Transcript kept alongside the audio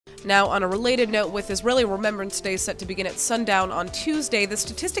Now, on a related note, with Israeli Remembrance Day set to begin at sundown on Tuesday, the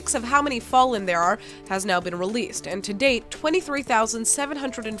statistics of how many fallen there are has now been released, and to date,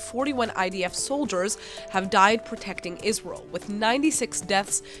 23,741 IDF soldiers have died protecting Israel, with 96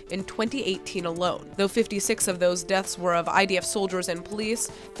 deaths in 2018 alone. Though 56 of those deaths were of IDF soldiers and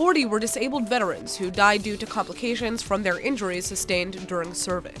police, 40 were disabled veterans who died due to complications from their injuries sustained during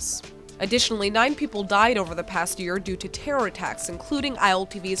service. Additionally, 9 people died over the past year due to terror attacks, including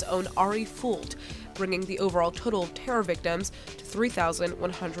ILTV's own Ari Fuld, bringing the overall total of terror victims to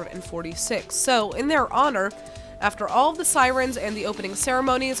 3,146. So, in their honor, after all of the sirens and the opening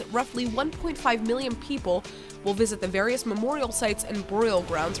ceremonies, roughly 1.5 million people will visit the various memorial sites and burial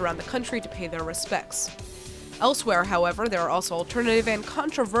grounds around the country to pay their respects. Elsewhere, however, there are also alternative and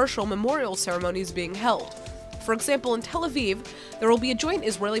controversial memorial ceremonies being held. For example, in Tel Aviv, there will be a joint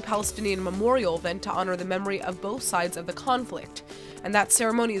Israeli-Palestinian memorial event to honor the memory of both sides of the conflict. And that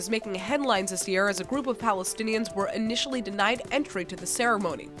ceremony is making headlines this year as a group of Palestinians were initially denied entry to the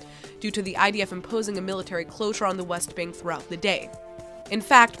ceremony, due to the IDF imposing a military closure on the West Bank throughout the day. In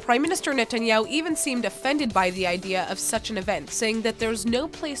fact, Prime Minister Netanyahu even seemed offended by the idea of such an event, saying that there's no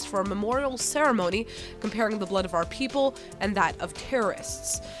place for a memorial ceremony comparing the blood of our people and that of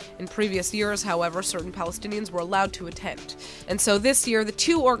terrorists. In previous years, however, certain Palestinians were allowed to attend. And so this year, the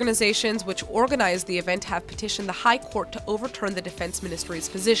two organizations which organized the event have petitioned the High Court to overturn the Defense Ministry's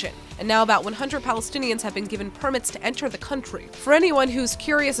position. And now about 100 Palestinians have been given permits to enter the country. For anyone who's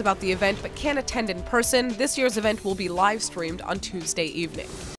curious about the event but can't attend in person, this year's event will be live streamed on Tuesday evening.